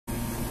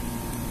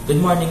Good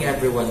morning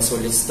everyone. So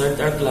let's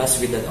start our class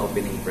with an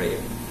opening prayer.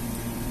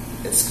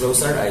 Let's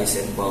close our eyes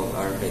and bow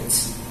our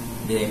heads.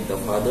 In the name of the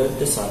Father,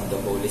 the Son, the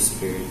Holy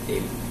Spirit.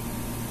 Amen.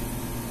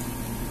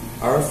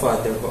 Our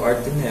Father who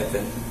art in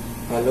heaven,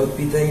 hallowed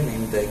be thy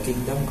name, thy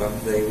kingdom come,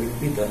 thy will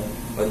be done,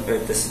 on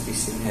earth as it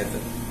is in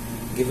heaven.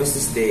 Give us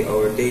this day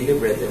our daily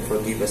bread, and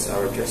forgive us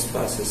our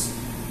trespasses,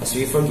 as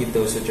we forgive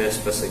those who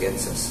trespass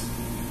against us.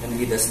 And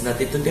lead us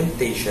not into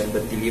temptation,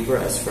 but deliver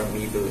us from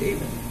evil.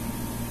 Amen.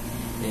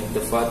 In the name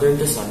of the Father,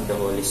 the Son, the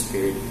Holy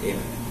Spirit.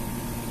 Amen.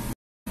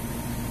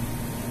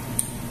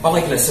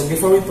 Okay class, so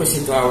before we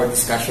proceed to our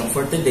discussion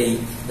for today,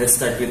 let's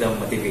start with our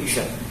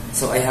motivation.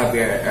 So I have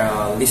here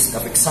a list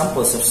of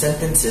examples of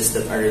sentences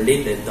that are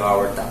related to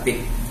our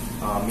topic.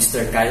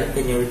 Mr. Kyle,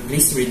 can you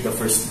please read the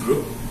first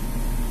group?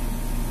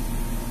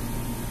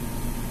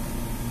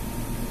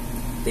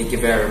 Thank you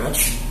very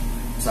much.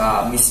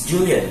 So, Miss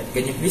Julian,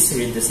 can you please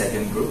read the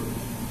second group?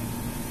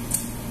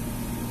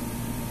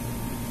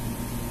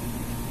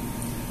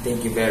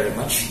 Thank you very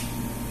much.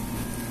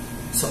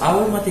 So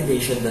our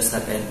motivation does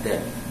not end there.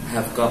 I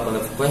have a couple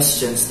of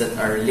questions that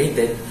are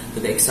related to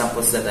the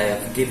examples that I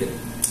have given.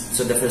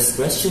 So the first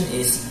question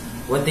is,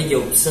 what did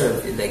you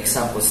observe in the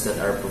examples that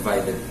are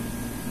provided?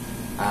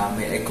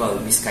 May I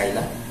call Miss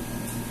Kyla?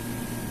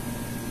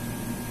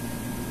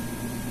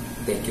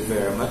 Thank you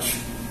very much.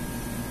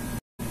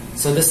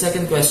 So the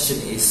second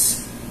question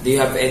is, do you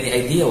have any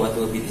idea what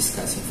we'll be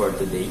discussing for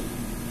today?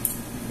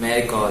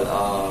 May I call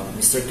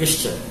Mr.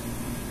 Christian?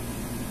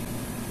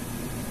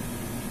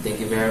 Thank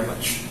you very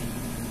much.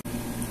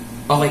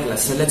 Okay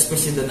class, so let's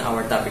proceed on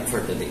our topic for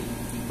today.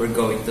 We're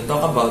going to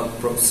talk about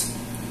prose.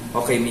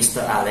 Okay, Mr.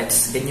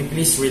 Alex, can you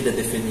please read the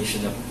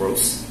definition of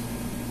prose?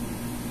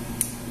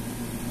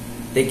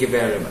 Thank you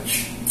very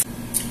much.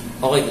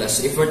 Okay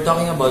class, if we're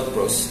talking about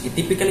prose, it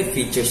typically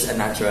features a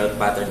natural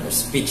pattern of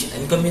speech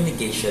and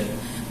communication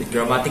with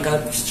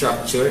grammatical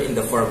structure in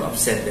the form of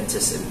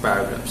sentences and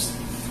paragraphs.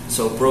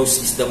 So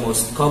prose is the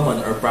most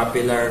common or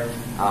popular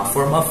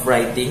form of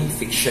writing,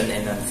 fiction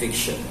and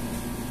non-fiction.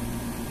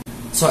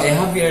 So I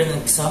have here an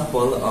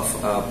example of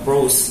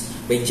prose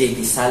by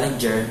J.D.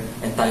 Salinger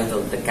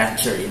entitled The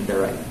Catcher in the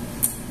Rye.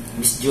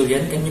 Miss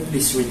Julian, can you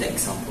please read the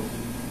example?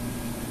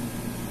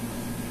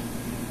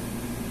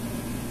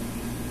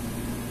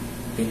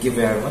 Thank you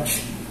very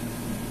much.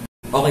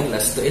 Okay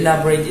class, to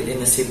elaborate it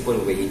in a simple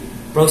way,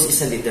 prose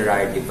is a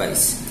literary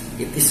device.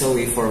 It is a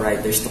way for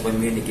writers to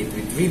communicate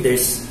with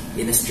readers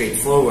in a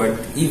straightforward,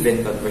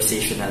 even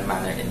conversational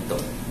manner and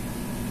tone.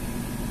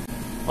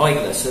 Okay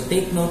class, so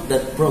take note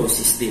that prose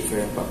is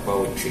different from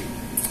poetry.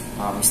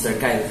 Mr.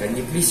 Kyle, can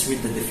you please read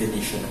the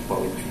definition of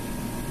poetry?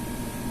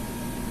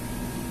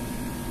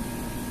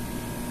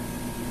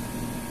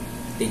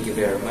 Thank you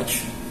very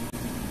much.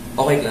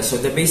 Okay class, so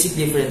the basic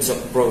difference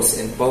of prose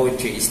and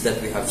poetry is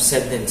that we have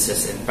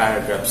sentences and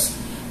paragraphs,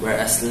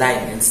 whereas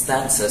line and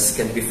stanzas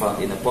can be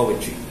found in a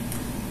poetry.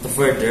 To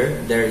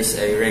further, there is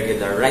a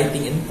regular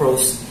writing in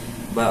prose,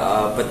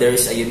 but there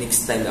is a unique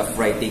style of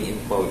writing in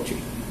poetry.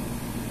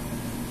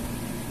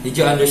 Did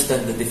you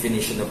understand the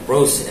definition of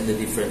prose and the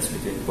difference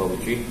between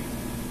poetry?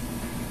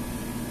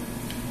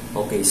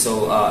 Okay,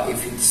 so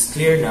if it's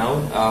clear now,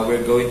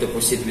 we're going to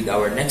proceed with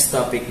our next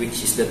topic,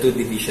 which is the two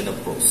divisions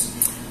of prose,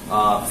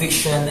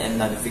 fiction and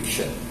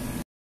non-fiction.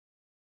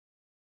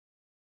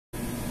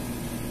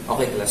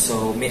 Okay class,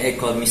 so may I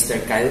call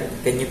Mr. Kyle?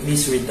 Can you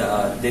please read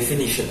the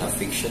definition of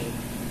fiction?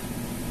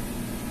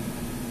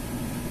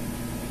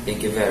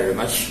 Thank you very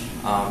much.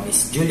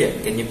 Miss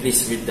Julian, can you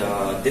please read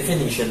the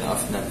definition of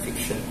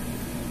non-fiction?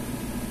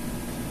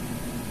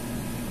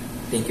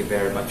 Thank you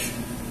very much.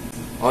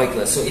 Okay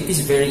class, so it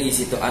is very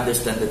easy to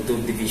understand the two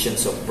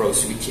divisions of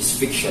prose, which is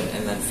fiction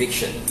and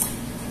non-fiction.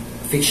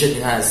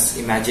 Fiction has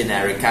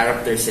imaginary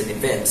characters and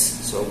events,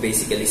 so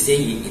basically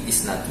saying it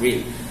is not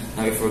real.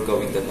 Now if we're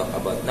going to talk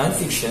about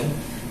non-fiction,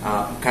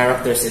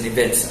 characters and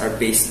events are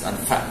based on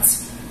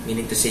facts,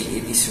 meaning to say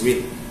it is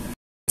real.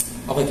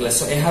 Okay class,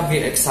 so I have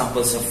here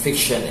examples of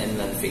fiction and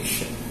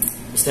non-fiction.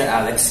 Mr.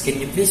 Alex, can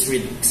you please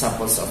read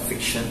examples of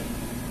fiction?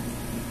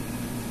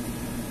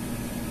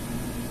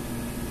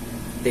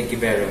 Thank you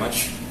very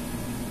much.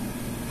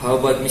 How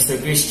about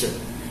Mr. Christian?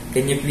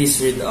 Can you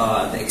please read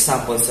the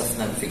examples of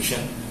non-fiction?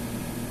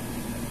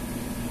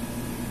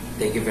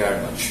 Thank you very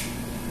much.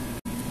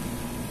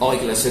 Okay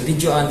class, so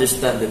did you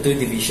understand the two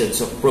divisions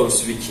of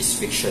prose, which is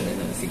fiction and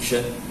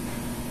non-fiction?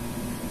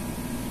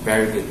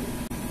 Very good.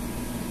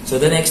 So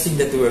the next thing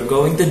that we are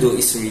going to do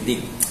is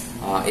reading.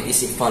 It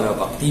is a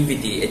follow-up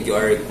activity and you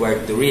are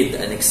required to read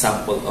an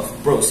example of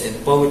prose and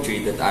poetry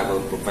that I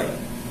will provide.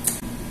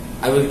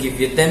 I will give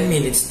you 10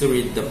 minutes to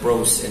read the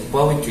prose and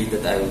poetry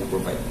that I will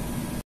provide.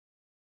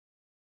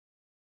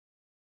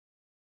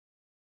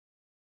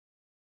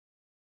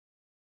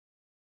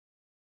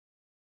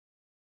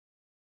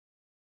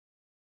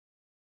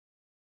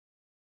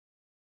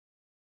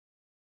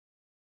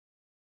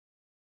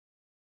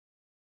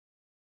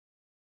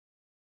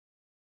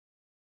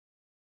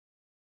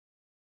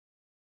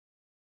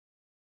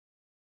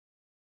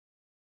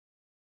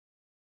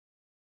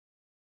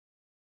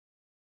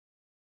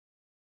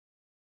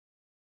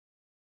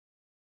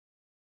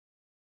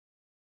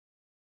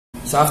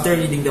 So after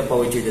reading the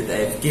poetry that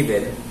I have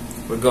given,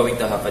 we're going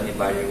to have an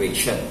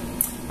evaluation.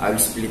 I will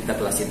split the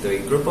class into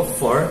a group of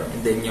 4, and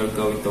then you're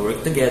going to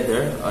work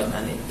together on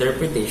an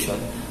interpretation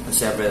on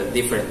several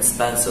different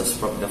stanzas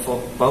from the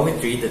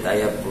poetry that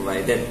I have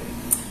provided.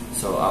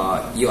 So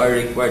you are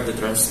required to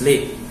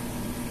translate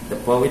the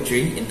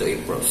poetry into a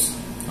prose.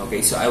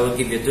 Okay, so I will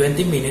give you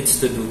 20 minutes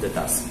to do the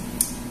task.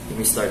 Let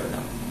me start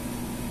now.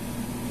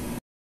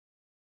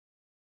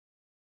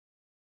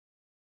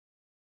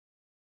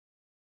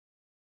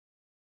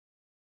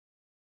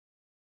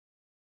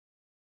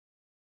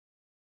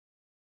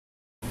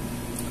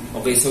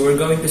 Okay, so we're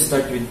going to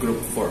start with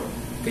group 4.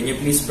 Can you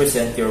please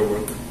present your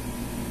work?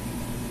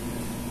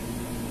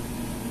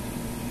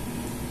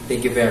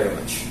 Thank you very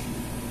much.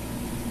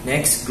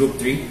 Next, group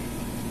 3.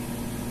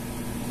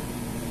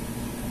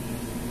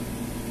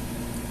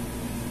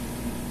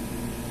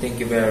 Thank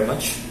you very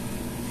much.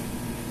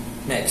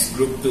 Next,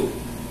 group 2.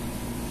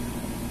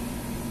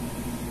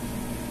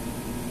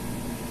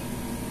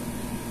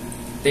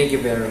 Thank you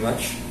very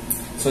much.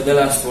 So the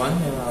last one,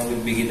 we'll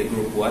begin the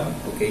group 1.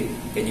 Okay,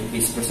 can you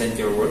please present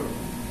your work?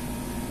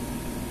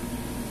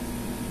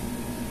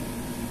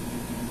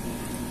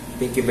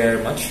 Thank you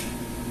very much.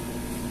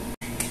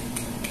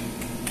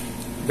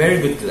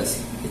 Very good, class.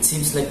 It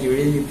seems like you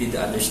really did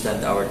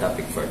understand our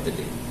topic for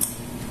today.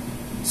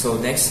 So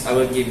next, I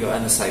will give you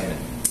an assignment.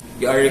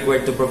 You are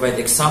required to provide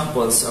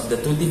examples of the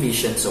 2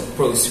 divisions of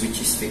prose, which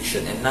is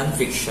fiction and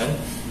non-fiction,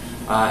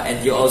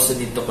 and you also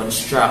need to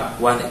construct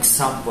 1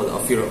 example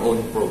of your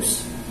own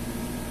prose.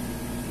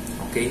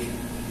 Okay?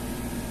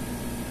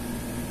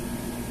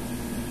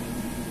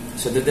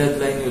 So the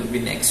deadline will be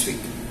next week.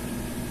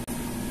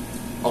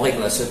 Okay,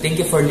 class. So thank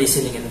you for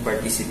listening and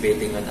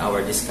participating on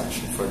our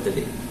discussion for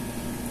today.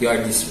 You are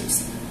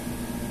dismissed.